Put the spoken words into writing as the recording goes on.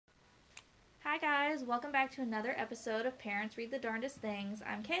Hi guys, welcome back to another episode of Parents Read the Darndest Things.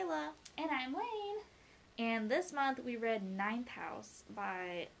 I'm Kayla. And I'm Laine. And this month we read Ninth House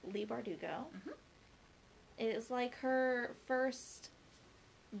by Leigh Bardugo. Mm-hmm. It is like her first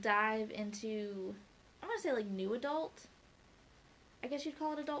dive into, I'm going to say like new adult. I guess you'd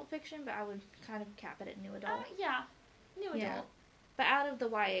call it adult fiction, but I would kind of cap it at new adult. Yeah, new adult. Yeah. But out of the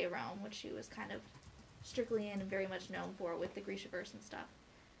YA realm, which she was kind of strictly in and very much known for with the Grishaverse and stuff.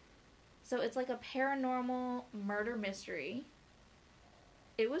 So it's like a paranormal murder mystery.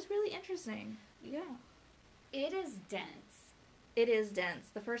 It was really interesting. Yeah. It is dense. It is dense.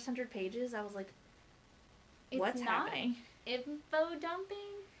 The first 100 pages, I was like, what's happening? Info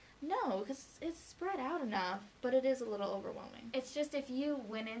dumping? No, because it's spread out enough, but it is a little overwhelming. It's just if you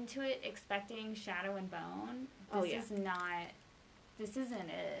went into it expecting Shadow and Bone, this isn't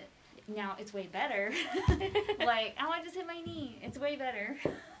it. Now, it's way better. Like, oh, I just hit my knee. It's way better.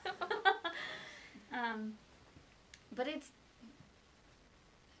 But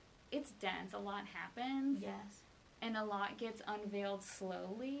it's dense. A lot happens. Yes. And a lot gets unveiled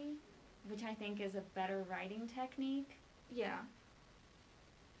slowly, which I think is a better writing technique. Yeah.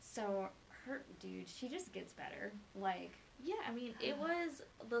 So, she just gets better. Like... Yeah, I mean,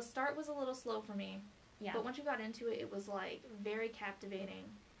 the start was a little slow for me. Yeah. But once you got into it, it was, like, very captivating.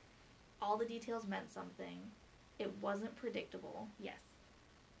 All the details meant something. It wasn't predictable. Yes.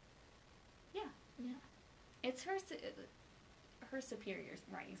 Yeah. Yeah. It's her superior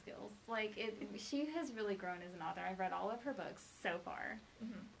writing skills. Like, she has really grown as an author. I've read all of her books so far.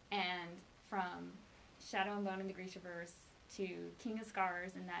 Mm-hmm. And from Shadow and Bone in the Grishaverse to King of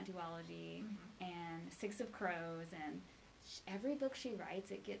Scars and that duology, mm-hmm. and Six of Crows, and every book she writes,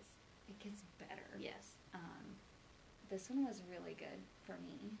 it gets better. Yes. This one was really good for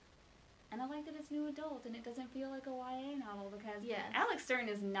me. And I like that it's new adult and it doesn't feel like a YA novel because Alex Stern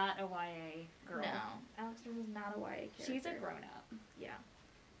is not a YA girl. No, Alex Stern is not a YA character. She's a grown-up. Yeah.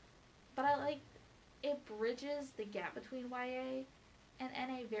 But I like, it bridges the gap between YA and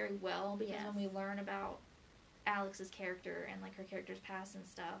NA very well because when we learn about Alex's character and like her character's past and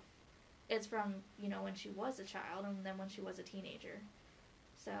stuff, it's from, when she was a child and then when she was a teenager.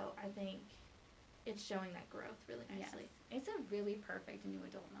 So I think it's showing that growth really nicely. Yes. It's a really perfect new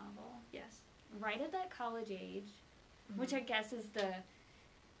adult novel. Yes. Right at that college age, mm-hmm. which I guess is the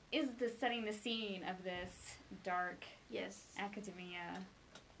setting the scene of this dark academia.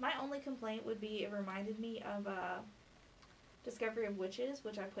 My only complaint would be it reminded me of Discovery of Witches,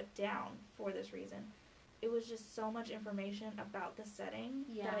 which I put down for this reason. It was just so much information about the setting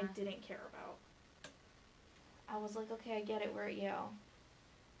that I didn't care about. I was like, okay, I get it, we're at Yale.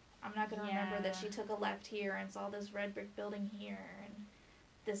 I'm not going to remember that she took a left here and saw this red brick building here, and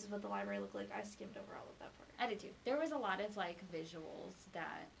this is what the library looked like. I skimmed over all of that part. I did too. There was a lot of, like, visuals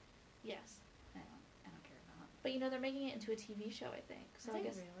that... Yes. I don't care about. But, they're making it into a TV show, I think. So I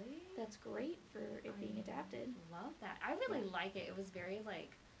guess really? That's great for it being adapted. Love that. I really like it. It was very,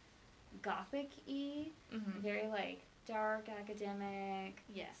 like, gothic-y. Mm-hmm. Very, like, dark, academic.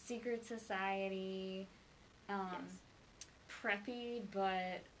 Yes. Secret society. Preppy,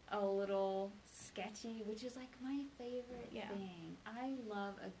 but a little sketchy, which is, like, my favorite thing. I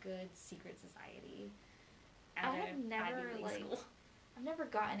love a good secret society. I've never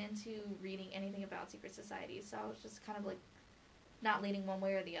gotten into reading anything about secret societies, so I was just kind of, like, not leaning one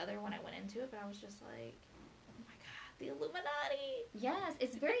way or the other when I went into it, but I was just like, oh my god, the Illuminati! Yes,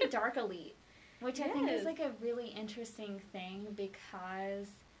 it's very dark elite, which I think is, like, a really interesting thing because,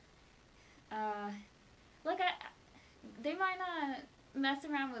 they might not mess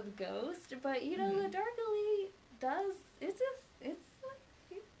around with ghosts, but, mm-hmm. the dark elite does, it's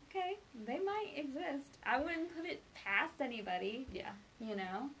like, okay, they might exist. I wouldn't put it past anybody. Yeah.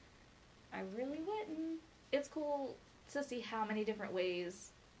 I really wouldn't. It's cool to see how many different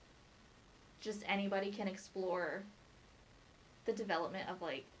ways just anybody can explore the development of,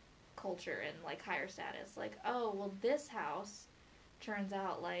 like, culture and, like, higher status. Like, oh, well, this house turns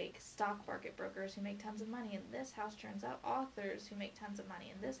out, like, stock market brokers who make tons of money, and this house turns out authors who make tons of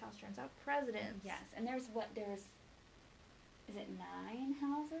money, and this house turns out presidents. Yes, and is it 9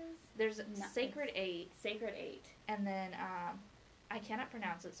 houses? There's Sacred 8. Sacred 8. And then, I cannot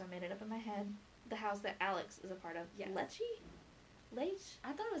pronounce it, so I made it up in my head. The house that Alex is a part of. Yes. Leitch?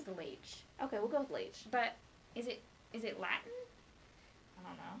 I thought it was the Leitch. Okay, we'll go with Leitch. But, is it Latin? I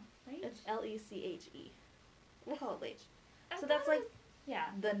don't know. Leitch? It's Leche. We'll call it Leitch. So that's, like,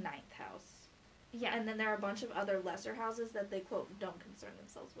 the 9th house. Yeah. And then there are a bunch of other lesser houses that they, quote, don't concern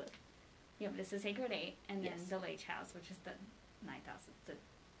themselves with. Yeah, but this is Sacred 8, and then the Leitch house, which is the 9th house. It's the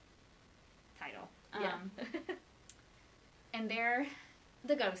title. Yeah. And they're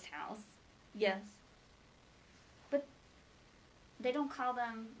the ghost house. Yes. But they don't call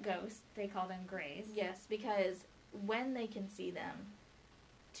them ghosts, they call them grays. Yes, because when they can see them,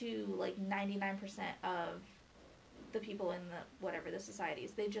 to like 99% of the people in the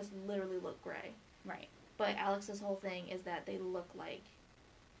societies, they just literally look gray. Right. But Alex's whole thing is that they look like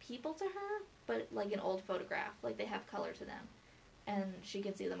people to her, but like an old photograph. Like they have color to them. And she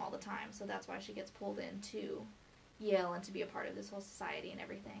can see them all the time, so that's why she gets pulled into Yale and to be a part of this whole society and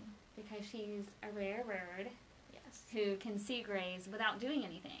everything. Because she's a rare bird. Yes. Who can see grays without doing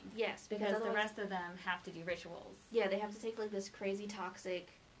anything. Yes, because the rest of them have to do rituals. Yeah, they have to take like this crazy toxic,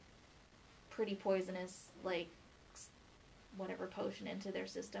 pretty poisonous, like, whatever potion into their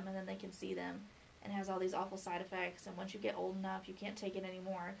system, and then they can see them, and it has all these awful side effects, and once you get old enough, you can't take it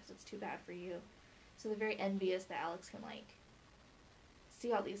anymore, because it's too bad for you. So they're very envious that Alex can, like,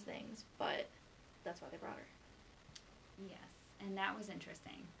 see all these things, but that's why they brought her. Yes, and that was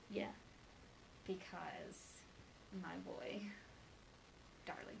interesting. Yeah. Because my boy,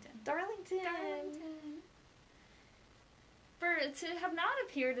 Darlington. To have not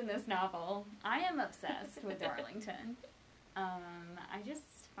appeared in this novel, I am obsessed with Darlington. I just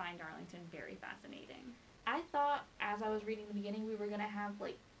find Darlington very fascinating. I thought, as I was reading the beginning, we were going to have,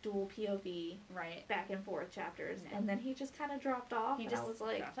 like, dual POV, right, back and forth chapters, and then he just kind of dropped off, and I was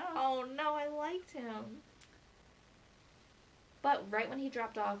like, oh no, I liked him. But right when he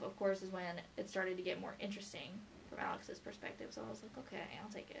dropped off, of course, is when it started to get more interesting from Alex's perspective, so I was like, okay,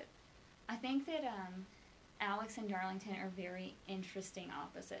 I'll take it. I think that Alex and Darlington are very interesting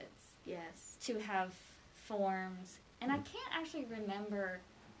opposites. Yes. To have formed, and I can't actually remember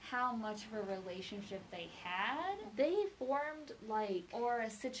how much of a relationship they had. They formed, like... Or a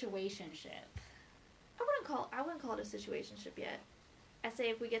situationship. I wouldn't call it a situationship yet. I say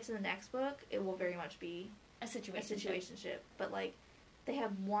if we get to the next book, it will very much be a situationship. But, like, they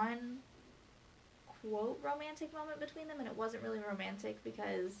have one, quote, romantic moment between them, and it wasn't really romantic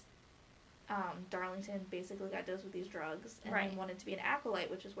because Darlington basically got dosed with these drugs and then wanted to be an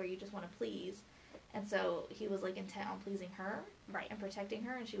acolyte, which is where you just want to please. And so he was, like, intent on pleasing her and protecting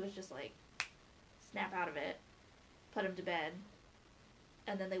her, and she was just, like, snap out of it, put him to bed,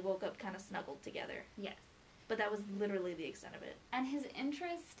 and then they woke up kind of snuggled together. Yes. But that was literally the extent of it. And his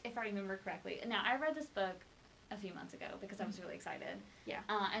interest, if I remember correctly... Now, I read this book a few months ago because I was really excited. Yeah.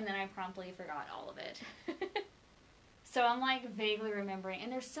 And then I promptly forgot all of it. So I'm, like, vaguely remembering,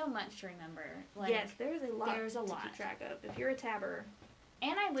 and there's so much to remember. Like, yes, there's a lot to keep track of. If you're a tabber...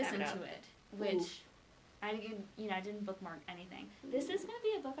 And I listened to it. Which I didn't bookmark anything. This is going to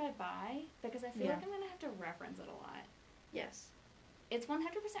be a book I buy because I feel like I'm going to have to reference it a lot. Yes. It's 100%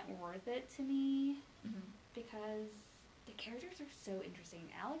 worth it to me because the characters are so interesting.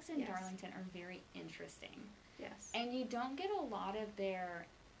 Alex and Darlington are very interesting. Yes. And you don't get a lot of their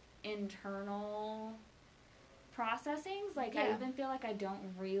internal processings. Like, I even feel like I don't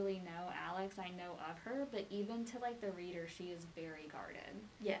really know Alex. I know of her, but even to, like, the reader, she is very guarded.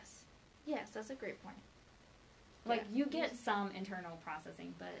 Yes. Yes, that's a great point. Like, you get some internal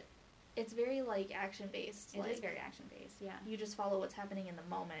processing, but... It's very, like, action-based. It is very action-based, yeah. You just follow what's happening in the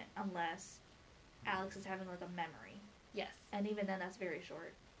moment, unless Alex is having, like, a memory. Yes. And even then, that's very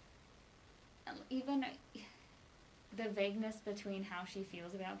short. Even the vagueness between how she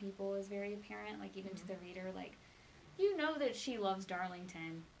feels about people is very apparent. Like, even to the reader, like, you know that she loves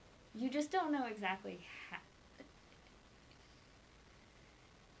Darlington. You just don't know exactly how...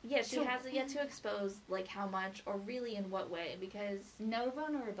 Yeah, she hasn't yet to expose, like, how much, or really in what way, because... No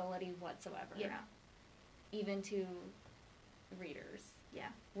vulnerability whatsoever. Yeah. Even to readers. Yeah.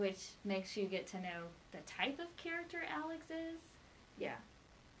 Which makes you get to know the type of character Alex is. Yeah.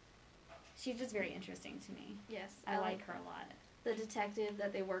 She's just very interesting to me. Yes. I like her a lot. The detective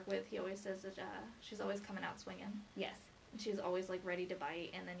that they work with, he always says that she's always coming out swinging. Yes. And she's always, like, ready to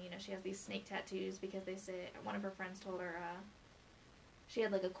bite, and then, you know, she has these snake tattoos because they say... One of her friends told her, she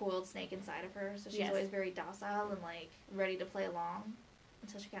had, like, a coiled snake inside of her, so she's always very docile and, like, ready to play along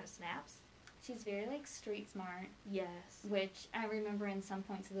until she kind of snaps. She's very, like, street smart. Yes. Which I remember in some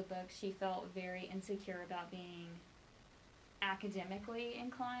points of the book she felt very insecure about being academically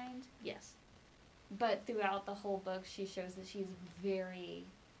inclined. Yes. But throughout the whole book she shows that she's very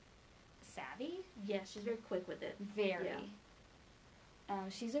savvy. Yes, she's very quick with it. Very. Yeah.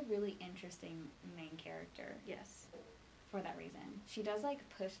 She's a really interesting main character. Yes. For that reason. She does, like,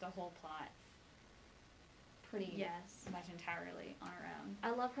 push the whole plot pretty much entirely on her own.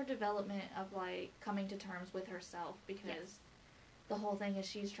 I love her development of, like, coming to terms with herself, because the whole thing is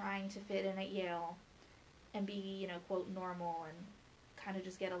she's trying to fit in at Yale and be, you know, quote, normal and kind of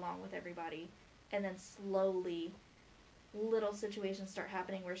just get along with everybody. And then slowly little situations start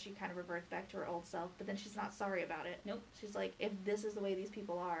happening where she kind of reverts back to her old self, but then she's not sorry about it. Nope. She's like, if this is the way these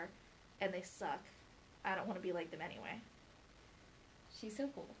people are, and they suck, I don't want to be like them anyway. She's so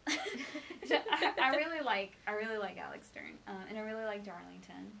cool. I really like Alex Stern, and I really like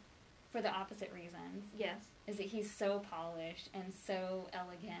Darlington, for the opposite reasons. Yes. Is that he's so polished and so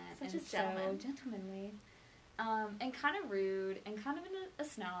elegant and so gentlemanly, and kind of rude and kind of a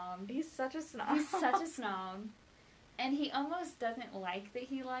snob. He's such a snob. He's such a snob. And he almost doesn't like that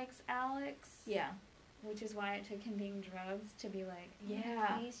he likes Alex. Yeah. Which is why it took him being drugged to be like,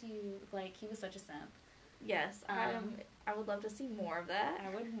 yeah, please, you, like, he was such a simp. Yes, I would love to see more of that.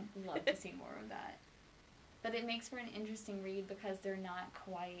 I would love to see more of that. But it makes for an interesting read because they're not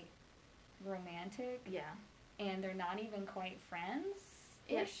quite romantic. Yeah. And they're not even quite friends.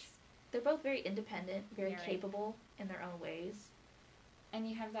 Yes. They're both very independent, very capable in their own ways. And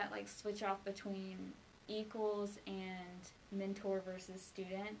you have that, like, switch off between equals and mentor versus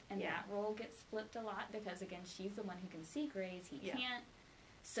student, and that role gets flipped a lot because, again, she's the one who can see grays, he can't.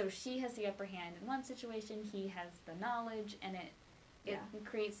 So she has the upper hand in one situation, he has the knowledge, and it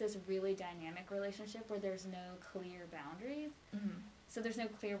creates this really dynamic relationship where there's no clear boundaries. Mm-hmm. So there's no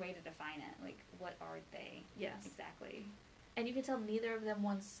clear way to define it. Like, what are they? Yes. Exactly. And you can tell neither of them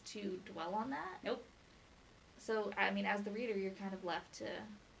wants to dwell on that. Nope. So, I mean, as the reader, you're kind of left to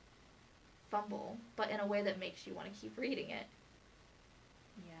fumble, but in a way that makes you want to keep reading it.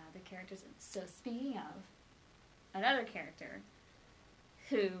 Yeah, the characters. So, speaking of another character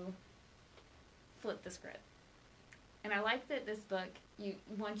who flipped the script. And I like that this book,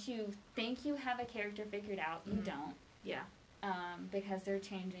 once you think you have a character figured out, you don't. Yeah. Because they're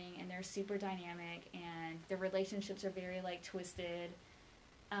changing and they're super dynamic and the relationships are very, like, twisted.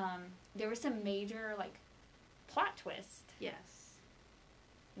 There was some major, like, plot twist. Yes.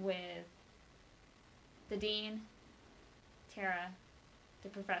 With the dean, Tara, the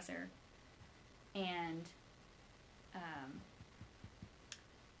professor, and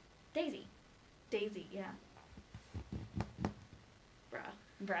Daisy. Daisy, yeah. Bruh.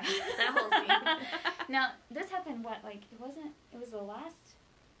 That whole scene. Now, this happened, it was the last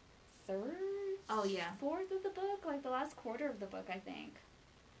third? Oh, yeah. Fourth of the book? Like, the last quarter of the book, I think.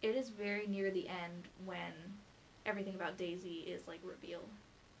 It is very near the end when everything about Daisy is, like, revealed.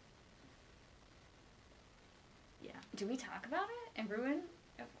 Yeah. Do we talk about it and ruin?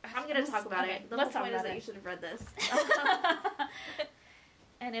 I'm going to talk about it. The whole point is that you should have read this.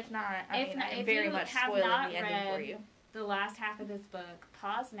 And if not, I'm very much spoiling the ending for you. The last half of this book,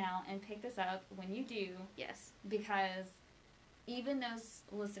 pause now and pick this up when you do. Yes. Because even those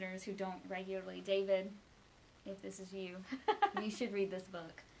listeners who don't regularly, David, if this is you, you should read this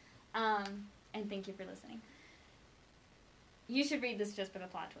book. And thank you for listening. You should read this just for the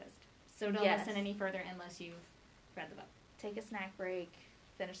plot twist. So don't listen any further unless you've read the book. Take a snack break,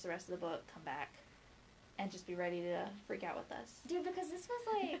 finish the rest of the book, come back, and just be ready to freak out with us. Dude, because this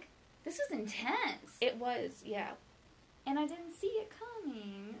was like, this was intense. It was, yeah. And I didn't see it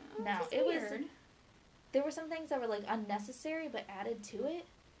coming. No, it was. There were some things that were, like, unnecessary but added to it.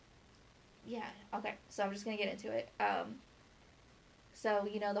 Yeah, okay, so I'm just going to get into it. So,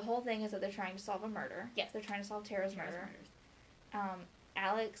 you know, the whole thing is that they're trying to solve a murder. Yes. They're trying to solve Tara's murder.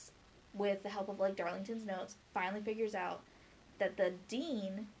 Alex, with the help of, like, Darlington's notes, finally figures out that the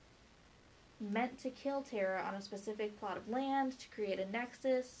dean meant to kill Tara on a specific plot of land to create a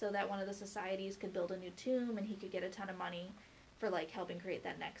nexus so that one of the societies could build a new tomb and he could get a ton of money for, like, helping create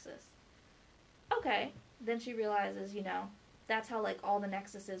that nexus. Okay. Then she realizes, you know, that's how, like, all the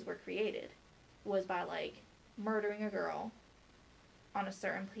nexuses were created, was by, like, murdering a girl on a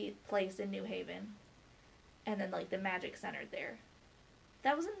certain place in New Haven and then, like, the magic centered there.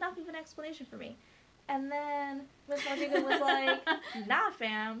 That was enough of an explanation for me. And then Miss Bardugo was like, nah,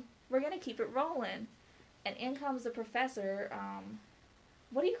 fam, we're going to keep it rolling. And in comes the professor.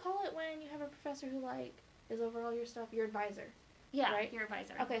 What do you call it when you have a professor who, like, is over all your stuff? Your advisor. Yeah, right? Your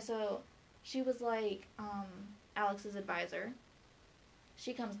advisor. Okay, so she was, like, Alex's advisor.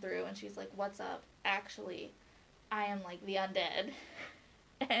 She comes through and she's like, what's up? Actually, I am, like, the undead.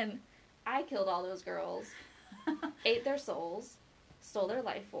 And I killed all those girls, ate their souls, stole their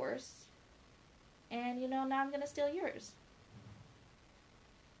life force, and, you know, now I'm going to steal yours.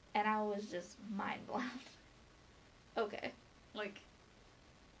 And I was just mind blown. Okay. Like,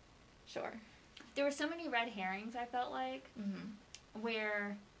 sure. There were so many red herrings, I felt like,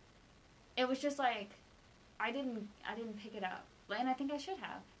 where it was just like, I didn't pick it up. And I think I should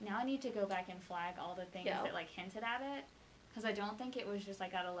have. Now I need to go back and flag all the things that, like, hinted at it. Because I don't think it was just,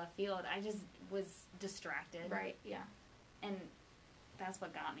 like, out of left field. I just was distracted. Right, yeah. And that's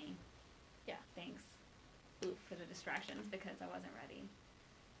what got me. Yeah. Thanks. for the distractions because I wasn't ready.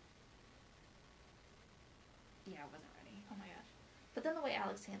 Yeah, I wasn't ready. Oh my gosh. But then the way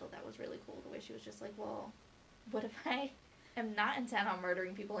Alex handled that was really cool. The way she was just like, well, what if I am not intent on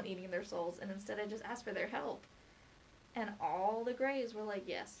murdering people and eating their souls, and instead I just ask for their help? And all the Greys were like,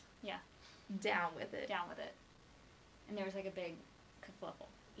 yes. Yeah. Down with it. Down with it. And there was like a big kerfluffle.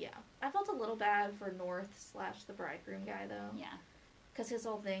 Yeah. I felt a little bad for North / the bridegroom guy, though. Yeah. Because his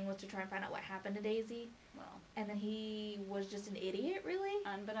whole thing was to try and find out what happened to Daisy. Well. And then he was just an idiot, really.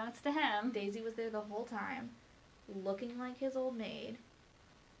 Unbeknownst to him. Daisy was there the whole time, looking like his old maid.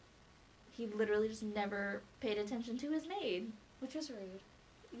 He literally just never paid attention to his maid. Which was rude.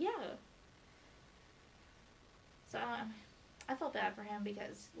 Yeah. So, I felt bad for him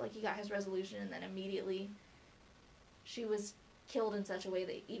because, like, he got his resolution and then immediately she was killed in such a way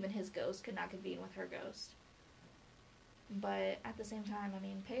that even his ghost could not convene with her ghost. But at the same time, I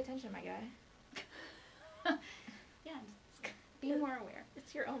mean, pay attention, my guy. Yeah, just be more aware.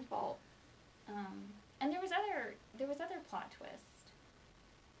 It's your own fault. And there was other plot twist.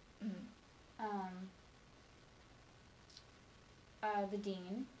 Mm-hmm. The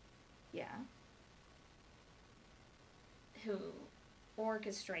dean. Yeah. Who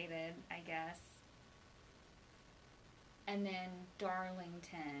orchestrated, I guess. And then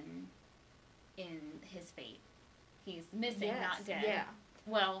Darlington in his fate. He's missing, yes, not dead. Yeah.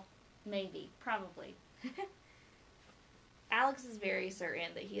 Well, maybe. Probably. Alex is very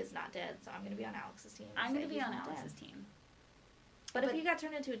certain that he is not dead, so I'm going to be on Alex's team. I'm going to be on Alex's team. But if he got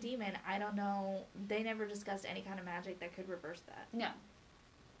turned into a demon, I don't know. They never discussed any kind of magic that could reverse that. No.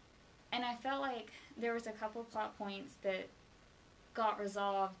 And I felt like there was a couple plot points that got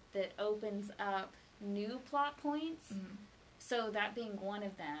resolved that opens up new plot points. Mm-hmm. So that being one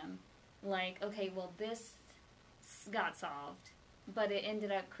of them, like, okay, well, this got solved, but it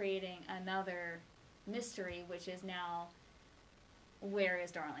ended up creating another mystery, which is now, where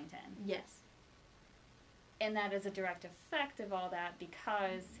is Darlington? Yes. And that is a direct effect of all that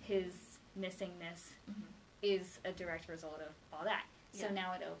because his missingness is a direct result of all that. So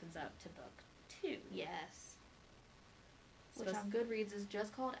now it opens up to book 2. Yes. Which on Goodreads is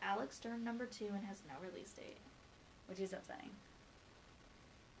just called Alex Stern #2 and has no release date. Which is upsetting.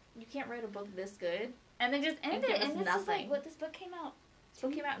 You can't write a book this good. And then just end it. And this nothing. is like what this book came out. This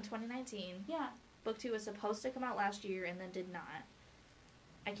book came out in 2019. Yeah. Book 2 was supposed to come out last year and then did not.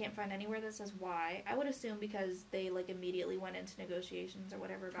 I can't find anywhere that says why. I would assume because they like immediately went into negotiations or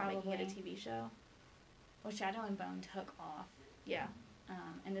whatever about making it a TV show. Well, Shadow and Bone took off. Yeah.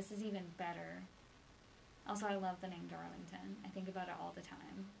 And this is even better. Also, I love the name Darlington. I think about it all the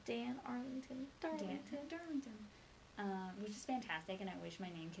time. Dan Arlington. Darlington. Which is fantastic, and I wish my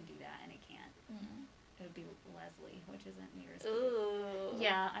name could do that, and it can't. Mm. It would be Leslie, which isn't near as cute. Ooh.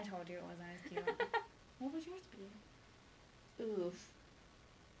 Yeah, I told you it wasn't as cute. What would yours be? Oof.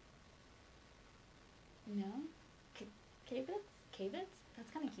 No? K-Bits? K-Bits?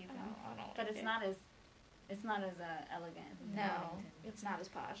 That's kind of cute, though. I don't but it's not as elegant. No, it's not as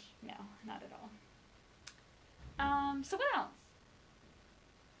posh. No, not at all. So what else?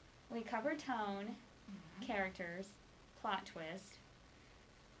 We covered tone, characters, plot twist,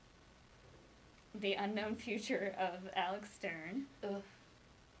 the unknown future of Alex Stern. Ugh.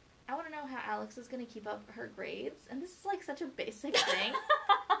 I want to know how Alex is going to keep up her grades, and this is like such a basic thing,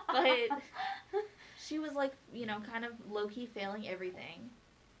 but she was like, you know, kind of low-key failing everything.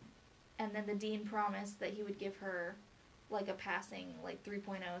 And then the dean promised that he would give her, like, a passing, like,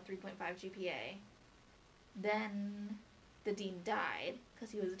 3.0, 3.5 GPA. Then the dean died,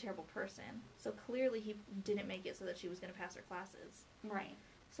 because he was a terrible person. So clearly he didn't make it so that she was going to pass her classes. Right.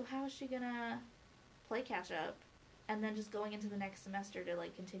 So how is she going to play catch-up, and then just going into the next semester to,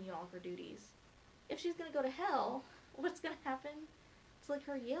 like, continue all of her duties? If she's going to go to hell, what's going to happen to, like,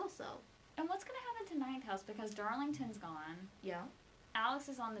 her Yale self? And what's going to happen to Ninth House? Because Darlington's gone. Yeah. Alex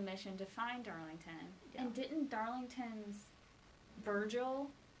is on the mission to find Darlington. Yeah. And didn't Darlington's Virgil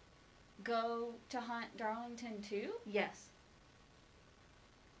go to hunt Darlington too? Yes.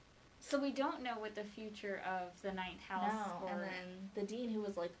 So we don't know what the future of the Ninth House No, and then the dean who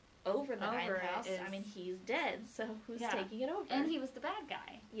was, like, over the Ninth House, I mean, he's dead, so who's taking it over? And he was the bad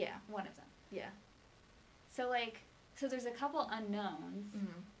guy. Yeah. One of them. Yeah. So, like, there's a couple unknowns.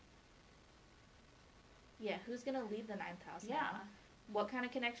 Mm-hmm. Yeah, who's going to lead the Ninth House now? Yeah. What kind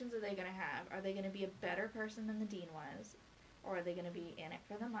of connections are they going to have? Are they going to be a better person than the dean was? Or are they going to be in it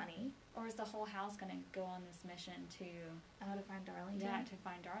for the money? Or is the whole house going to go on this mission to... Oh, to find Darlington? Yeah, to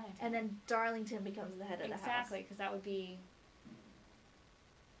find Darlington. And then Darlington becomes the head of the house. Exactly, because that would be...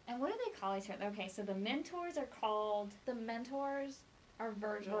 And what do they call each other? Okay, so the mentors are called... The mentors are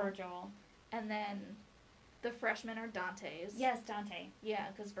Virgil. Virgil. And then The freshmen are Dante's. Yes, Dante. Yeah,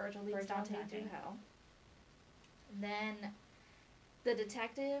 because Virgil leads Dante to hell. Then the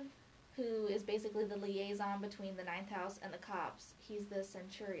detective, who is basically the liaison between the Ninth House and the cops, he's the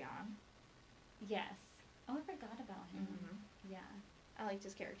Centurion. Yes. Oh, I forgot about him. Mm-hmm. Yeah. I liked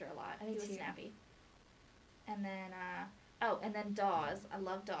his character a lot. He was snappy. And then, and then Dawes. I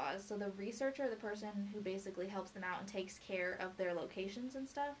love Dawes. So the researcher, the person who basically helps them out and takes care of their locations and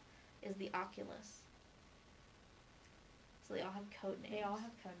stuff, is the Oculus. So they all have code names. They all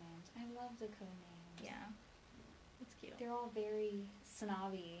have code names. I love the code names. Yeah. It's cute. They're all very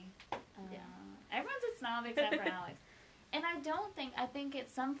snobby. Yeah. Everyone's a snob except for Alex. And I think at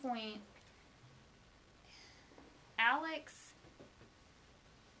some point, Alex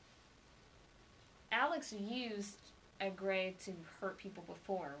used a Gray to hurt people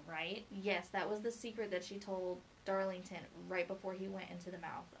before, right? Yes, that was the secret that she told Darlington right before he went into the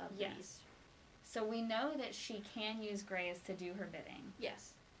mouth of the beast. So we know that she can use Grays to do her bidding.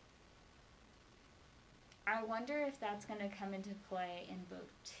 Yes. I wonder if that's going to come into play in book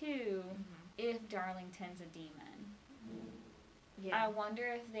 2 if Darlington's a demon. Yeah. I wonder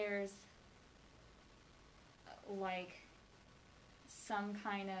if there's like some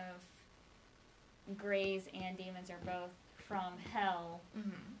kind of Grays and demons are both from hell. Mm-hmm.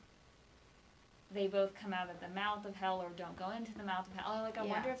 They both come out of the mouth of hell or don't go into the mouth of hell. Like, I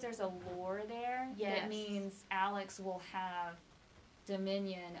wonder if there's a lore there that means Alex will have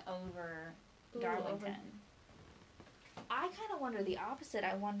dominion over Darlington. I kind of wonder the opposite.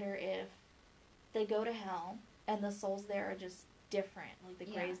 I wonder if they go to hell and the souls there are just different. Like, the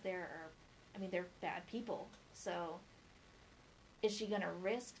Grays there are, they're bad people. So, is she going to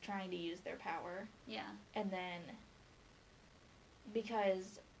risk trying to use their power? Yeah. And then,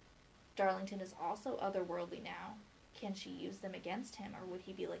 because Darlington is also otherworldly now, can she use them against him, or would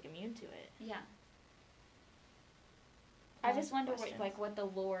he be, like, immune to it? Yeah. I just wonder what the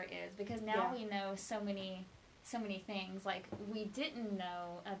lore is, because now we know so many things. Like, we didn't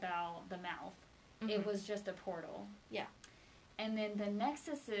know about the mouth. Mm-hmm. It was just a portal. Yeah. And then the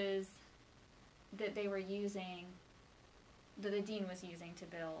nexuses that they were using, that the Dean was using to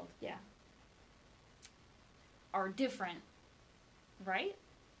build, are different, right?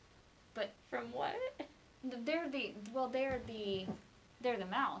 But from what? They're the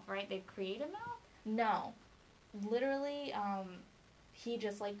mouth, right? They create a mouth? No. Literally, he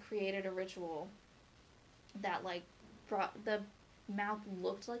just, like, created a ritual that, like, brought the mouth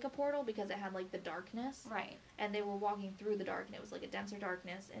looked like a portal because it had, like, the darkness. Right. And they were walking through the dark, and it was, like, a denser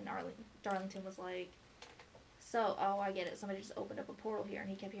darkness, and Darlington was like, so, oh, I get it. Somebody just opened up a portal here, and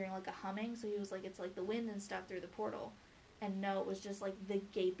he kept hearing, like, a humming, so he was like, it's like the wind and stuff through the portal. And no, it was just, like, the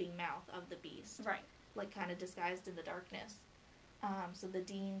gaping mouth of the beast. Right. Like, kind of disguised in the darkness. So the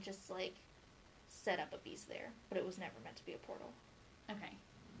Dean just, like, set up a beast there, but it was never meant to be a portal. Okay.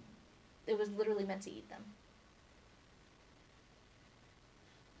 It was literally meant to eat them.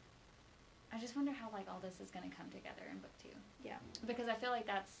 I just wonder how, like, all this is going to come together in book 2. Yeah. Because I feel like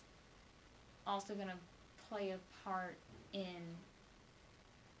that's also going to play a part in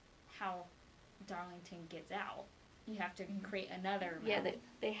how Darlington gets out. You have to create another mouth. Yeah,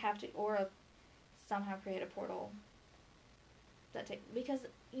 they have to, or somehow create a portal. Because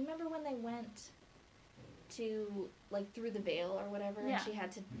you remember when they went to, like, through the veil or whatever, and she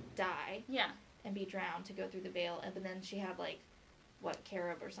had to die and be drowned to go through the veil, but then she had, like,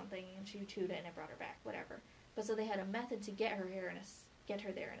 carob or something, and she chewed it and it brought her back, whatever. But so they had a method to get her here and get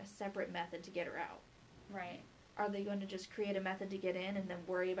her there, and a separate method to get her out. Right. Are they going to just create a method to get in and then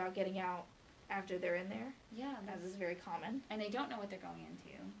worry about getting out after they're in there? Yeah. As is very common. And they don't know what they're going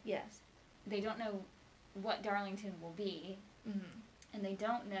into. Yes. They don't know what Darlington will be. Mm-hmm. And they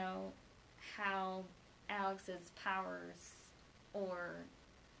don't know how Alex's powers, or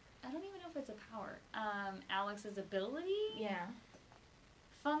I don't even know if it's a power, Alex's ability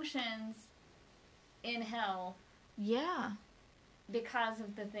functions in hell. Yeah. Because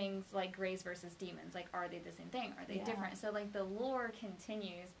of the things like Grays versus demons. Like, are they the same thing? Are they different? So, like, the lore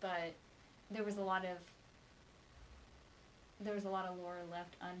continues, but there was a lot of lore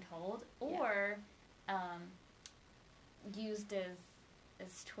left untold, or used as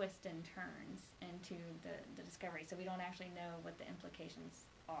twists and turns into the discovery. So we don't actually know what the implications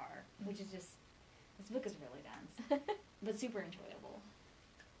are, which is just, this book is really dense, but super enjoyable.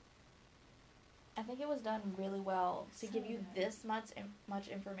 I think it was done really well to give you this much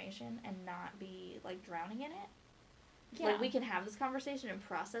information and not be, like, drowning in it. Yeah. Like, we can have this conversation and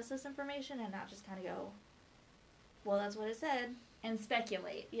process this information and not just kind of go, well, that's what it said. And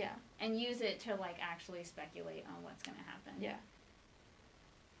speculate. Yeah. And use it to, like, actually speculate on what's going to happen. Yeah.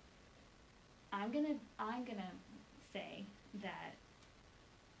 I'm gonna say that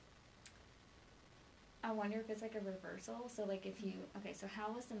I wonder if it's like a reversal. So like if you, okay, so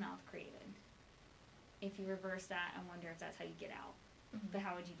how was the mouth created? If you reverse that, I wonder if that's how you get out. Mm-hmm. But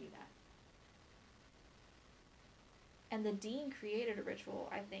how would you do that? And the dean created a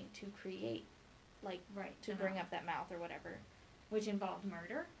ritual, I think, to create, like, right, to bring up that mouth or whatever. Which involved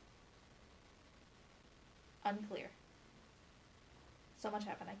murder? Unclear. So much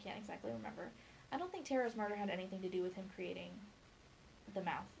happened, I can't exactly remember. I don't think Tara's murder had anything to do with him creating the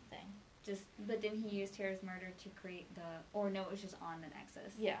mouth thing. But then he used Tara's murder to create it was just on the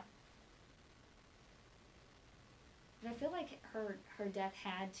Nexus. Yeah. But I feel like her death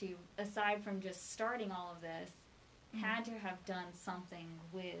had to, aside from just starting all of this, mm-hmm. had to have done something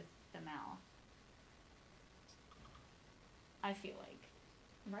with the mouth. I feel like.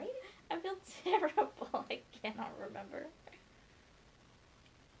 Right? I feel terrible. I cannot remember.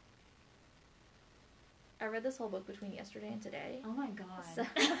 I read this whole book between yesterday and today. Oh my god. So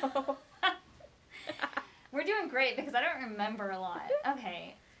we're doing great because I don't remember a lot.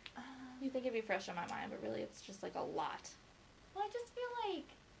 Okay. You think it'd be fresh on my mind, but really it's just like a lot. Well, I just feel like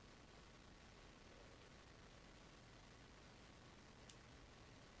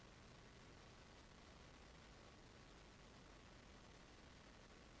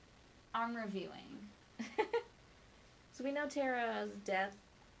I'm reviewing. So we know Tara's death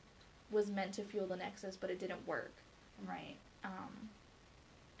was meant to fuel the Nexus, but it didn't work. Right.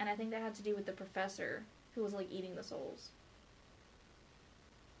 And I think that had to do with the professor who was, like, eating the souls.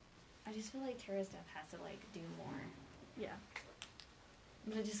 I just feel like Tara's death has to, like, do more. Yeah.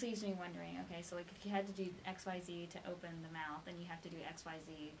 But it just leaves me wondering, okay, so, like, if you had to do XYZ to open the mouth, then you have to do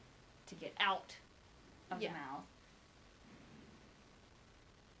XYZ to get out of the mouth.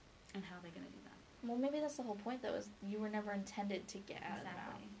 And how are they going to do that? Well, maybe that's the whole point, though, is you were never intended to get out of the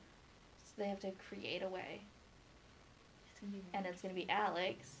mouth. So they have to create a way. And it's going to be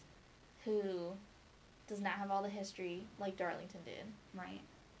Alex, who does not have all the history like Darlington did. Right.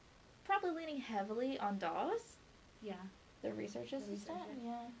 Probably leaning heavily on Dawes. Yeah. The researchers and stuff.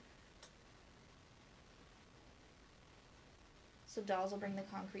 Yeah. So Dawes will bring the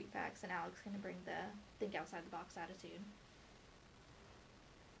concrete facts, and Alex going to bring the think outside the box attitude.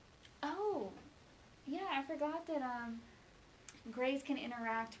 Oh, yeah, I forgot that Grace can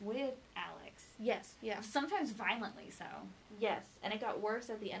interact with Alex. Yes, yeah. Sometimes violently so. Yes, and it got worse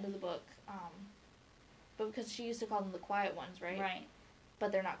at the end of the book. But because she used to call them the quiet ones, right? Right.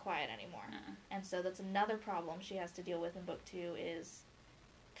 But they're not quiet anymore. And so that's another problem she has to deal with in book 2 is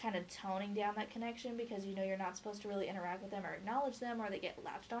kind of toning down that connection because you know you're not supposed to really interact with them or acknowledge them or they get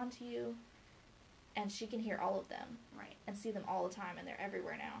latched onto you. And she can hear all of them. Right. And see them all the time and they're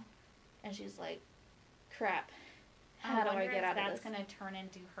everywhere now. And she's like, crap. How do I get out of this? That's going to turn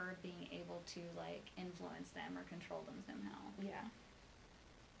into her being able to, like, influence them or control them somehow. Yeah.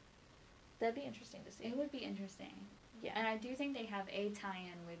 That'd be interesting to see. It would be interesting. Yeah. And I do think they have a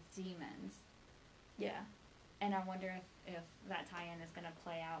tie-in with demons. Yeah. And I wonder if that tie-in is going to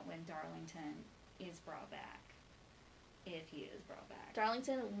play out when Darlington is brought back. If he is brought back.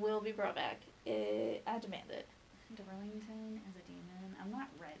 Darlington will be brought back. I demand it. Darlington as a demon? I'm not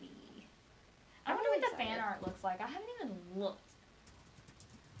ready. I wonder what the fan art looks like. I haven't even looked.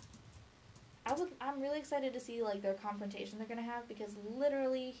 I'm really excited to see, like, their confrontation they're gonna have, because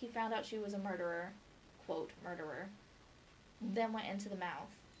literally he found out she was a murderer, quote, murderer, then went into the mouth.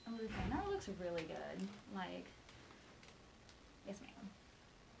 Oh, the fan art looks really good. Like, yes, ma'am.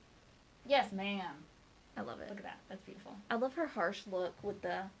 Yes, ma'am. I love it. Look at that. That's beautiful. I love her harsh look with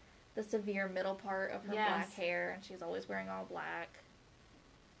the severe middle part of her black hair, and she's always wearing all black.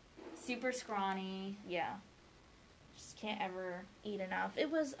 Super scrawny. Yeah. Just can't ever eat enough.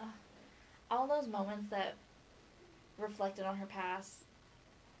 It was all those moments that reflected on her past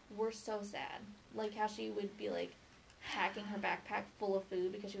were so sad. Like how she would be like packing her backpack full of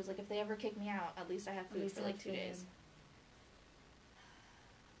food because she was like, if they ever kick me out, at least I have food for like 2 days.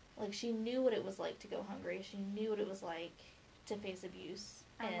 Like she knew what it was like to go hungry. She knew what it was like to face abuse.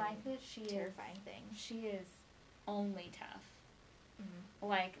 I like that she terrifying things. She is only tough. Mm-hmm.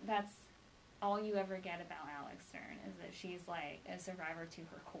 Like, that's all you ever get about Alex Stern, is that she's, like, a survivor to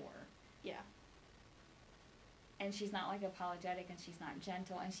her core. Yeah. And she's not, like, apologetic, and she's not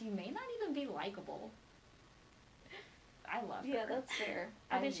gentle, and she may not even be likable. I love her. Yeah, that's fair.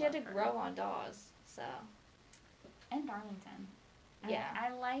 I mean, she had to grow on Dawes, so. And Darlington. Yeah.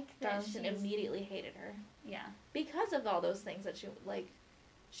 I like that Darlington immediately hated her. Yeah. Because of all those things that she, like,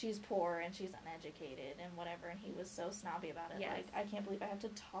 she's poor and she's uneducated and whatever, and he was so snobby about it. Yes. Like, I can't believe I have to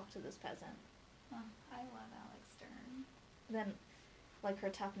talk to this peasant. Oh, I love Alex Stern. Then like, her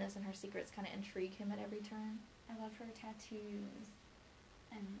toughness and her secrets kind of intrigue him at every turn. I love her tattoos.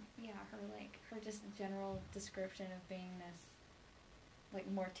 And, yeah, her just general description of being this, like,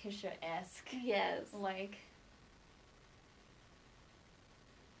 Morticia-esque. Yes. Like,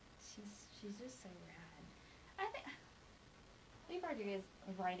 she's just so rad. I think Leigh Bardugo is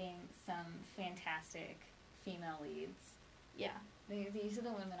writing some fantastic female leads. Yeah. These are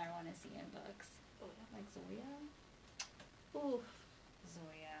the women I want to see in books. Like Zoya. Oof.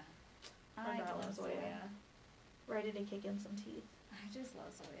 Zoya. I love Zoya. Ready to kick in some teeth. I just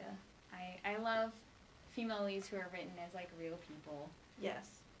love Zoya. I love female leads who are written as, like, real people. Yes.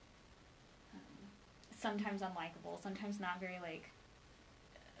 Sometimes unlikable, sometimes not very, like,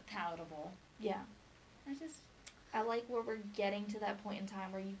 palatable. Yeah. I like where we're getting to that point in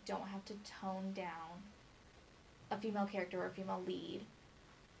time where you don't have to tone down a female character or a female lead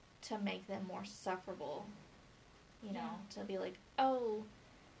to make them more sufferable. You know, to be like, oh,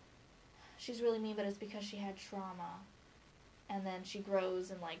 she's really mean, but it's because she had trauma. And then she grows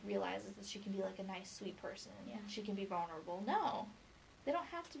and, like, realizes that she can be, like, a nice, sweet person. Yeah. She can be vulnerable. No. They don't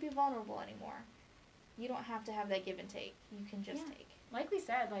have to be vulnerable anymore. You don't have to have that give and take. You can just take. Like we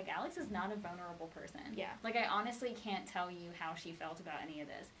said, like, Alex is not a vulnerable person. Yeah. Like, I honestly can't tell you how she felt about any of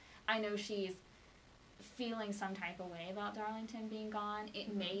this. I know she's feeling some type of way about Darlington being gone.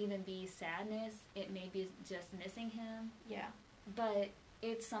 It may even be sadness. It may be just missing him. Yeah. But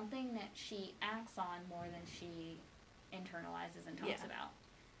it's something that she acts on more than she internalizes and talks about.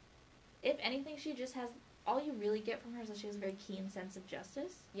 If anything, she just has... All you really get from her is that she has a very keen sense of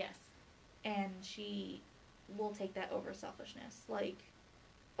justice. Yes. And she will take that over selfishness. Like,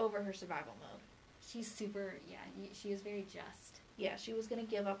 over her survival mode. She's super... Yeah, she is very just. Yeah, she was going to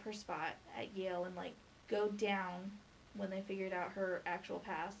give up her spot at Yale and, like, go down when they figured out her actual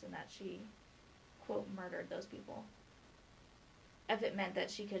past and that she, quote, murdered those people. If it meant that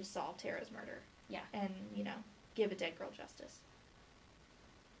she could solve Tara's murder. Yeah. And, you know, give a dead girl justice.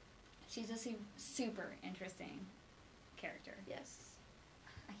 She's a super interesting character. Yes.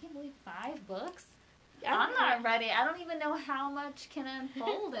 I can't believe 5 books? I'm not ready. I don't even know how much can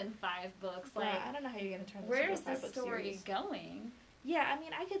unfold in 5 books. Like, I don't know how you're going to turn this where into a is this 5-book story series. going? Yeah, I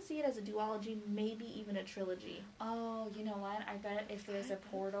mean, I could see it as a duology, maybe even a trilogy. Oh, you know what? I bet if there's a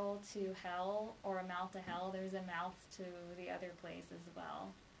portal to hell or a mouth to hell, there's a mouth to the other place as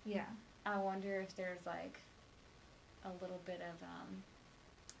well. Yeah. I wonder if there's, like, a little bit of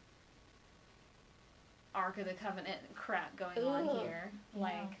Ark of the Covenant crap going on here. Yeah.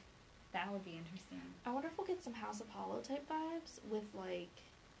 Like, that would be interesting. I wonder if we'll get some House of Hollow type vibes with, like,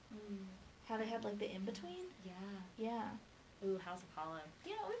 how they had, like, the in-between. Yeah. Yeah. Ooh, House of Hollow.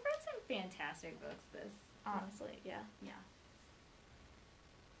 You know, we've read some fantastic books honestly, yeah. Yeah.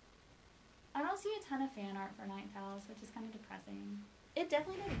 I don't see a ton of fan art for Night Falls, which is kind of depressing. It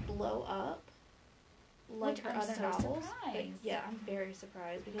definitely didn't blow up like her other novels. But yeah, I'm very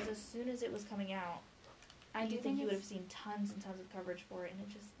surprised because as soon as it was coming out, I do think you would have seen tons and tons of coverage for it, and it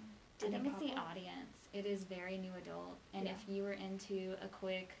just didn't. I think it's the up. audience. It is very new adult, and if you were into a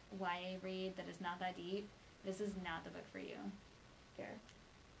quick YA read that is not that deep, this is not the book for you. Fair.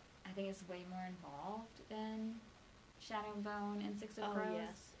 I think it's way more involved than Shadow and Bone and Six of Crows. Oh,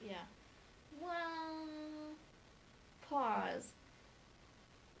 yes. Yeah. Well, pause.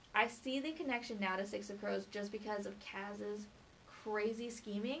 I see the connection now to Six of Crows just because of Kaz's crazy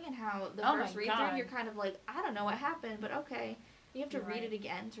scheming and how the first read-through, you're kind of like, I don't know what happened, but okay. You have to read it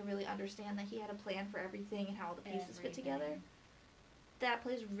again to really understand that he had a plan for everything and how all the pieces fit together. That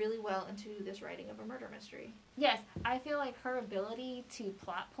plays really well into this writing of a murder mystery. Yes, I feel like her ability to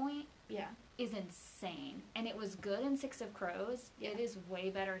plot point is insane. And it was good in Six of Crows. Yeah. It is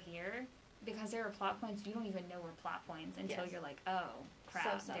way better here because there are plot points you don't even know were plot points until you're like, oh,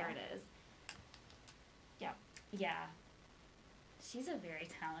 crap, there it is. Yeah. Yeah. She's a very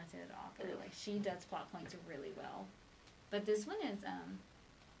talented author. Really. Like, she does plot points really well. But this one is,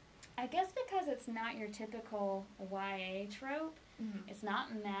 I guess because it's not your typical YA trope, it's not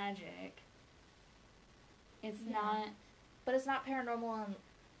magic. It's not... But it's not paranormal and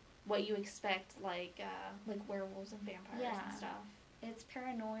what you expect, like werewolves and vampires and stuff. It's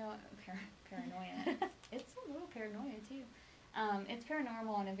paranoia. It's a little paranoia, too. It's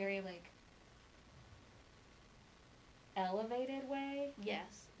paranormal in a very, like, elevated way.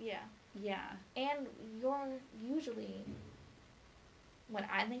 Yes. Yeah. Yeah. And you're usually... When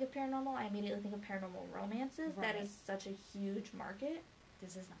I think of paranormal, I immediately think of paranormal romances. Right. That is such a huge market.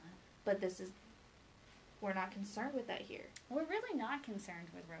 This is not. But this is... We're not concerned with that here. We're really not concerned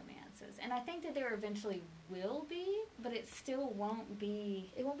with romances. And I think that there eventually will be, but it still won't be...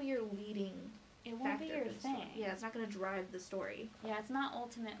 It won't be your leading it won't be your thing. Yeah, it's not going to drive the story. Yeah, it's not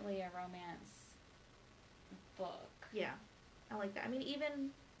ultimately a romance book. Yeah, I like that. I mean,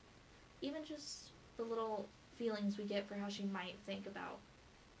 even just the little feelings we get for how she might think about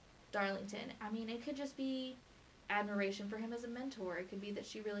Darlington. I mean, it could just be admiration for him as a mentor. It could be that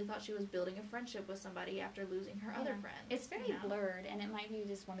she really thought she was building a friendship with somebody after losing her other friends. It's very blurred, and it might be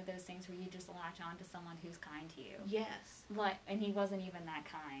just one of those things where you just latch on to someone who's kind to you. Yes. And he wasn't even that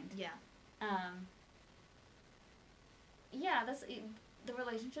kind. Yeah. The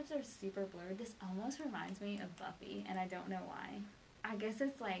relationships are super blurred. This almost reminds me of Buffy, and I don't know why. I guess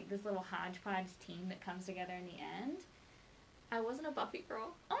it's like this little hodgepodge team that comes together in the end. I wasn't a Buffy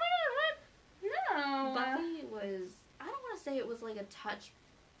girl. Oh my god, what? No. Buffy was, I don't want to say it was like a touch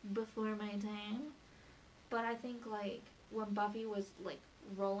before my time, but I think like when Buffy was like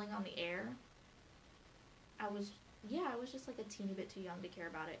rolling on the air, I was just like a teeny bit too young to care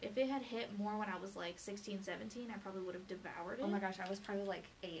about it. If it had hit more when I was like 16, 17, I probably would have devoured it. Oh my gosh, I was probably like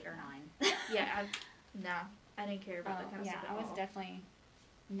 8 or 9. Yeah, I didn't care about that kind of stuff at all. I was definitely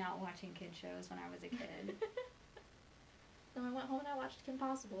not watching kid shows when I was a kid. Then I went home and I watched Kim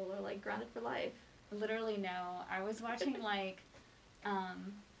Possible or like Grounded for Life. Literally, no. I was watching like,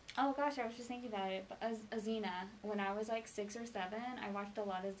 oh gosh, I was just thinking about it. Xena. When I was like 6 or 7, I watched a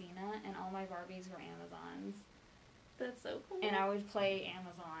lot of Xena, and all my Barbies were Amazons. That's so cool. And I would play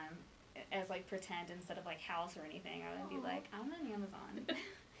Amazon as like pretend instead of like house or anything. I would be like, I'm an Amazon.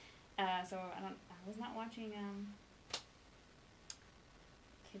 So I was not watching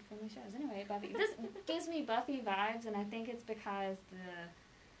kid-friendly shows. Anyway, Buffy. This gives me Buffy vibes, and I think it's because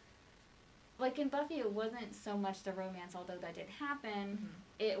like in Buffy, it wasn't so much the romance, although that did happen. Mm-hmm.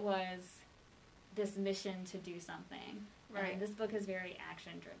 It was this mission to do something. Right. And this book is very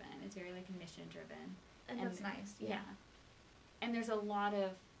action-driven. It's very like mission-driven. And that's nice. Yeah. And there's a lot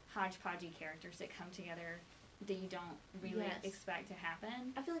of hodgepodgey characters that come together that you don't really expect to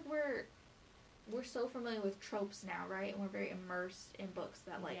happen. I feel like we're so familiar with tropes now, right? And we're very immersed in books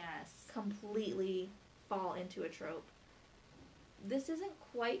that like completely fall into a trope. This isn't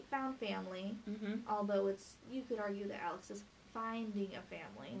quite found family, although you could argue that Alex is finding a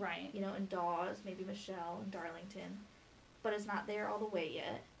family. Right. You know, in Dawes, maybe Michelle and Darlington. But it's not there all the way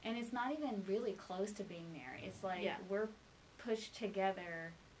yet. And it's not even really close to being there. It's like we're pushed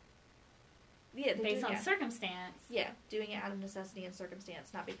together based on circumstance. Yeah, doing it out of necessity and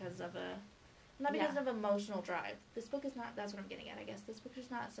circumstance, not because of of emotional drive. This book is not, that's what I'm getting at, I guess. This book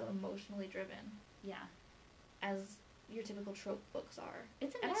is not so emotionally driven. Yeah. As your typical trope books are.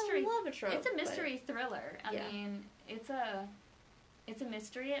 It's a mystery. And I love a trope. It's a mystery thriller. I mean, it's a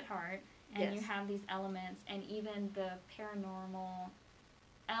mystery at heart. And you have these elements, and even the paranormal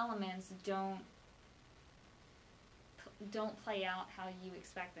elements don't play out how you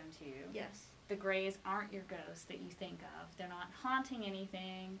expect them to. Yes. The Greys aren't your ghosts that you think of. They're not haunting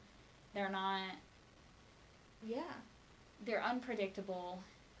anything. They're not... Yeah. They're unpredictable.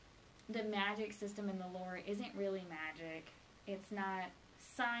 The magic system in the lore isn't really magic. It's not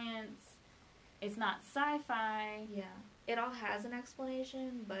science. It's not sci-fi. Yeah. It all has an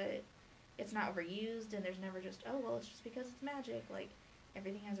explanation, but... it's not overused, and there's never just, oh, well, it's just because it's magic. Like,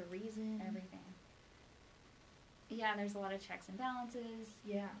 everything has a reason. Everything. Yeah, there's a lot of checks and balances.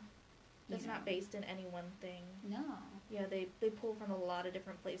 Yeah. It's not based in any one thing. No. Yeah, they pull from a lot of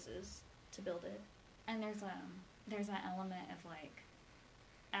different places to build it. And there's that element of, like,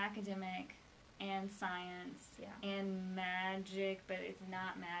 academic and science and magic, but it's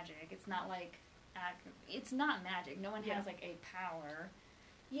not magic. It's not, like, it's not magic. No one has, like, a power.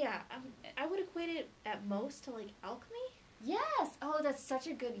 Yeah, I would equate it at most to, like, alchemy. Yes! Oh, that's such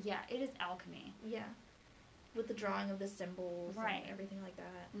a good... Yeah, it is alchemy. Yeah. With the drawing of the symbols and everything like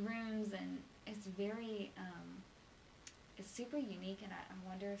that. Runes, and it's very... it's super unique, and I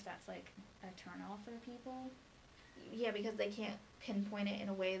wonder if that's, like, a turn-off for people. Yeah, because they can't pinpoint it in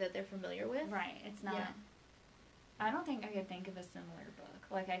a way that they're familiar with. Right, it's not... Yeah. I don't think I could think of a similar book.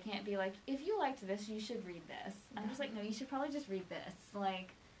 Like, I can't be like, if you liked this, you should read this. No. I'm just like, no, you should probably just read this.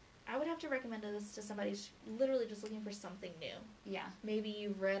 Like... I would have to recommend this to somebody who's literally just looking for something new. Yeah. Maybe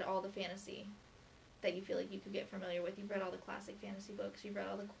you've read all the fantasy that you feel like you could get familiar with. You've read all the classic fantasy books. You've read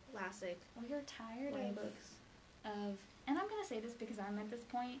all the classic... Well, you're tired of books. And I'm going to say this because I'm at this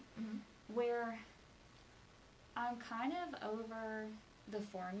point where I'm kind of over the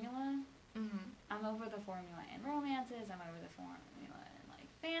formula. I'm over the formula in romances. I'm over the formula in, like,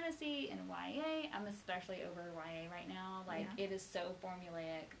 fantasy and YA. I'm especially over YA right now. Like, it is so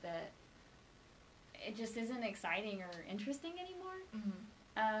formulaic that it just isn't exciting or interesting anymore.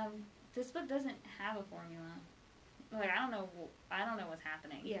 This book doesn't have a formula. Like, I don't know what's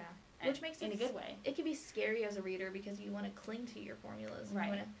happening. Yeah. Which makes in a good way. It can be scary as a reader because you want to cling to your formulas. And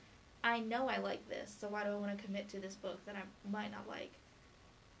right. I know I like this, so why do I want to commit to this book that I might not like?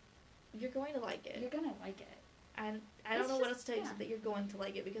 You're going to like it. You're going to like it. And I don't know what else to tell you except that you're going to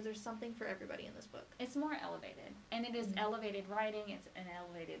like it because there's something for everybody in this book. It's more elevated. And it is elevated writing. It's an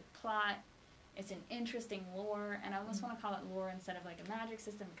elevated plot. It's an interesting lore. And I almost want to call it lore instead of like a magic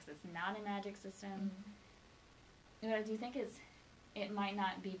system because it's not a magic system. But I do think it might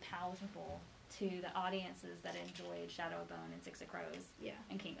not be palatable to the audiences that enjoyed Shadow of Bone and Six of Crows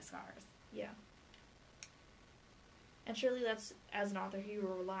and King of Scars. Yeah. And surely that's, as an author, who you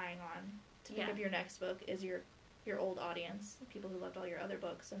were relying on to pick up your next book is your old audience, people who loved all your other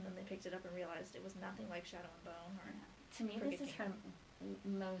books, and then they picked it up and realized it was nothing like Shadow and Bone. Or to me, this is her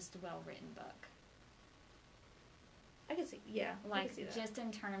most well-written book. I could see, like, I could see that. Just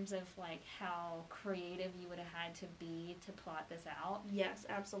in terms of, like, how creative you would have had to be to plot this out. Yes,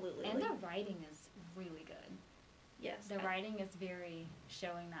 absolutely. And the writing is really good. Yes. The writing is very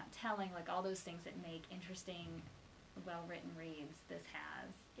showing that, telling, like, all those things that make interesting, well-written reads this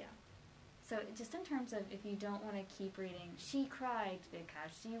has. Yeah. So just in terms of if you don't want to keep reading, she cried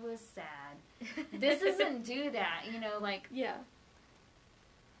because she was sad. This doesn't do that, you know, like. Yeah.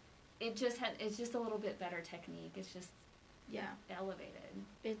 It's just a little bit better technique. It's just elevated.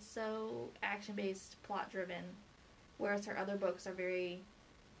 It's so action-based, plot-driven, whereas her other books are very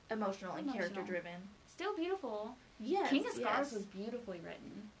emotional and character-driven. Still beautiful. Yes. King of Scars was beautifully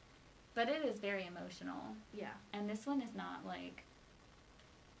written, but it is very emotional. Yeah. And this one is not like.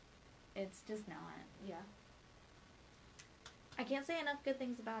 It's just not. Yeah. I can't say enough good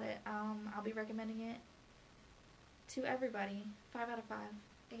things about it. I'll be recommending it to everybody. 5 out of 5.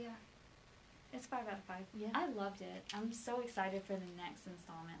 Yeah. It's 5 out of 5. Yeah. I loved it. I'm so excited for the next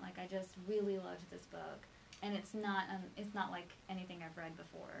installment. Like, I just really loved this book. And it's not like anything I've read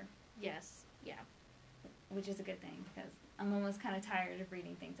before. Yes. Yeah. Which is a good thing, because I'm almost kind of tired of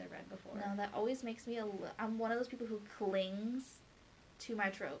reading things I've read before. No, that always makes me I'm one of those people who clings to my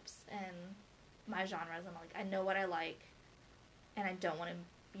tropes and my genres. I'm like, I know what I like, and I don't want to,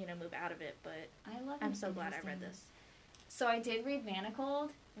 move out of it, but I'm so glad I read this. So I did read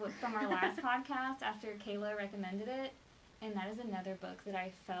Manacled from our last podcast after Kayla recommended it, and that is another book that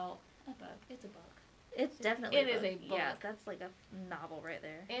I felt It's a book. It's definitely a book. Yeah, that's like a novel right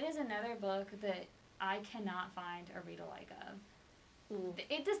there. It is another book that I cannot find a read-alike of. Ooh.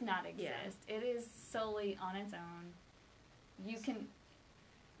 It does not exist. Yeah. It is solely on its own.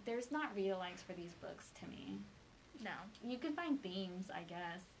 There's not read-alikes for these books to me. No. You can find themes, I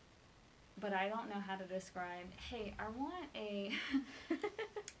guess. But I don't know how to describe, hey, I want a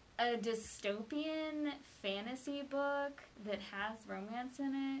dystopian fantasy book that has romance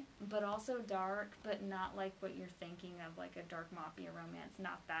in it, but also dark, but not like what you're thinking of, like a dark mafia romance.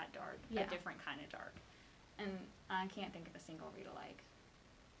 Not that dark. Yeah. A different kind of dark. And I can't think of a single read-alike.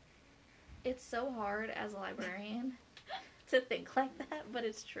 It's so hard as a librarian to think like that, but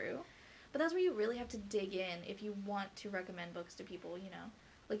it's true. But that's where you really have to dig in if you want to recommend books to people,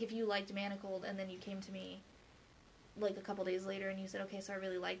 Like, if you liked Manacled and then you came to me, like, a couple days later and you said, okay, so I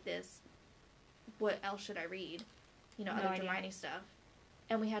really like this. What else should I read? Other Hermione stuff.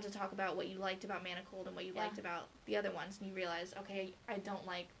 And we had to talk about what you liked about Manacled and what you liked about the other ones. And you realized, okay, I don't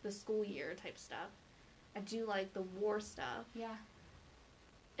like the school year type stuff. I do like the war stuff. Yeah.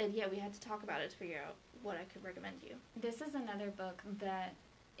 And, we had to talk about it to figure out what I could recommend you. This is another book that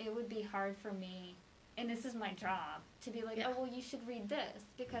it would be hard for me, and this is my job, to be like, oh, well, you should read this,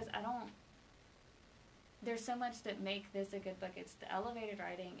 because there's so much that make this a good book. It's the elevated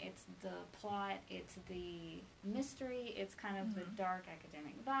writing, it's the plot, it's the mystery, it's kind of the dark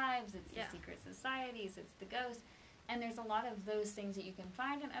academic vibes, it's the secret societies, it's the ghost, and there's a lot of those things that you can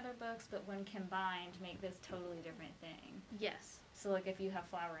find in other books, but when combined, make this totally different thing. Yes. So, like, if you have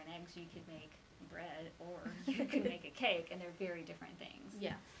flour and eggs, you could make bread, or you could make a cake, and they're very different things.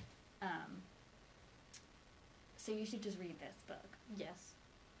 Yeah. So you should just read this book. Yes.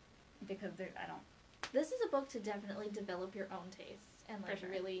 Because This is a book to definitely develop your own tastes and, like,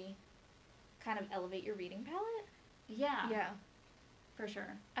 really kind of elevate your reading palette. Yeah. Yeah. For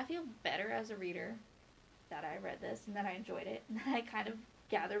sure. I feel better as a reader that I read this and that I enjoyed it and that I kind of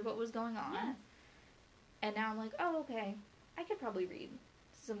gathered what was going on. Yes. And now I'm like, oh, okay, I could probably read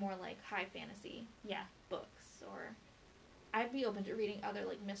some more, like, high fantasy books, or I'd be open to reading other,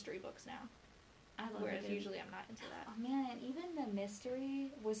 like, mystery books now. I love Whereas usually I'm not into that. Oh, man, and even the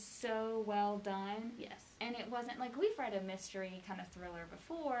mystery was so well done. Yes. And it wasn't, like, we've read a mystery kind of thriller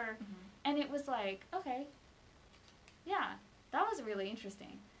before, and it was like, okay, yeah, that was really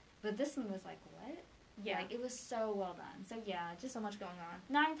interesting. But this one was like, what? Yeah. Like, it was so well done. So, yeah, just so much going on.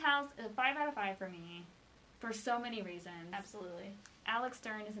 Ninth House, 5 out of 5 for me. For so many reasons. Absolutely. Alex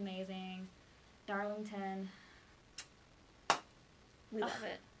Stern is amazing. Darlington. We love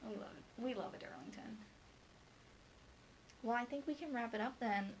it. We love it. We love a Darlington. Well, I think we can wrap it up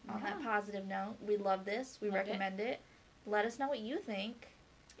then on that positive note. We love this. We recommend it. Let us know what you think.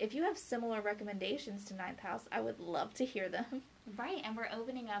 If you have similar recommendations to Ninth House, I would love to hear them. Right, and we're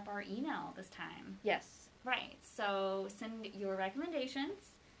opening up our email this time. Yes. Right, so send your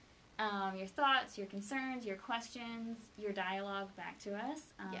recommendations, your thoughts, your concerns, your questions, your dialogue back to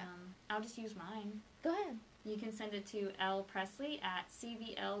us. I'll just use mine. Go ahead. You can send it to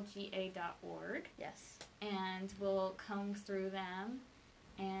lpresley@cvlga.org. Yes. And we'll comb through them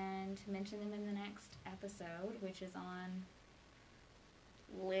and mention them in the next episode, which is on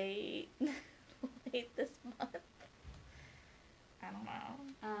late this month. I don't know.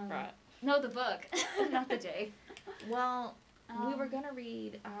 Right. No, the book, not the day. Well, we were going to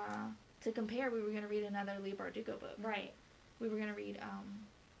read, to compare, we were going to read another Leigh Bardugo book. Right. We were going to read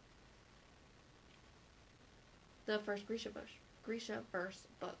the first Grisha-verse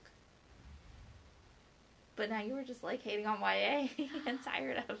book. But now you were just, like, hating on YA and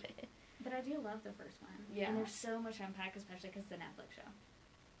tired of it. But I do love the first one. Yeah. And there's so much to unpack, especially because it's a Netflix show.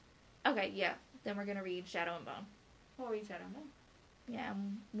 Okay, yeah. Then we're going to read Shadow and Bone. We'll read Shadow and Bone. Yeah,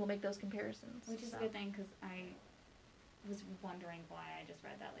 and we'll make those comparisons. Which is a good thing, because I was wondering why I just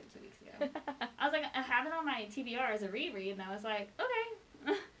read that, like, 2 weeks ago. I was like, I have it on my TBR as a reread, and I was like,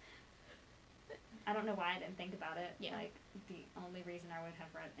 okay. I don't know why I didn't think about it. Yeah. Like, the only reason I would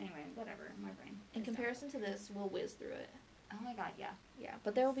have read... Anyway, whatever. My brain. In comparison to this, we'll whiz through it. Oh my god, yeah. Yeah,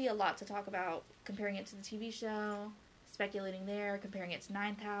 but there will be a lot to talk about, comparing it to the TV show, speculating there, comparing it to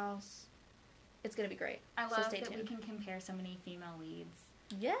Ninth House. It's going to be great. I love that we can compare so many female leads.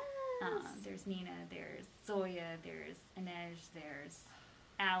 Yes! There's Nina, there's Zoya, there's Inej, there's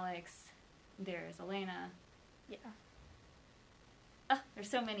Alex, there's Elena. Yeah. There's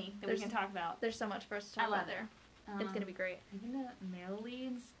so many that we can talk about. There's so much for us to talk about there. It's going to be great. Even the male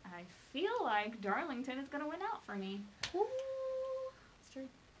leads, I feel like Darlington is going to win out for me. Ooh. It's true.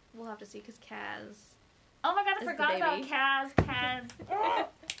 We'll have to see, because Kaz. Oh my god, I forgot about Kaz.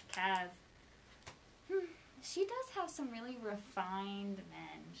 Kaz. She does have some really refined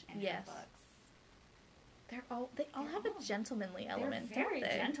men in her books. They all have a gentlemanly element. They're very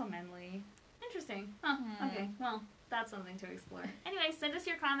gentlemanly. Interesting. Huh. Okay, well, that's something to explore. Anyway, send us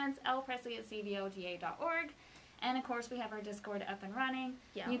your comments, lpresley@cvlga.org. And, of course, we have our Discord up and running.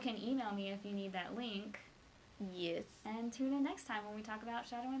 Yeah. You can email me if you need that link. Yes. And tune in next time when we talk about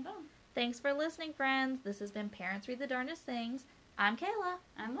Shadow and Bone. Thanks for listening, friends. This has been Parents Read the Darndest Things. I'm Kayla.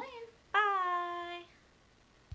 I'm Laine.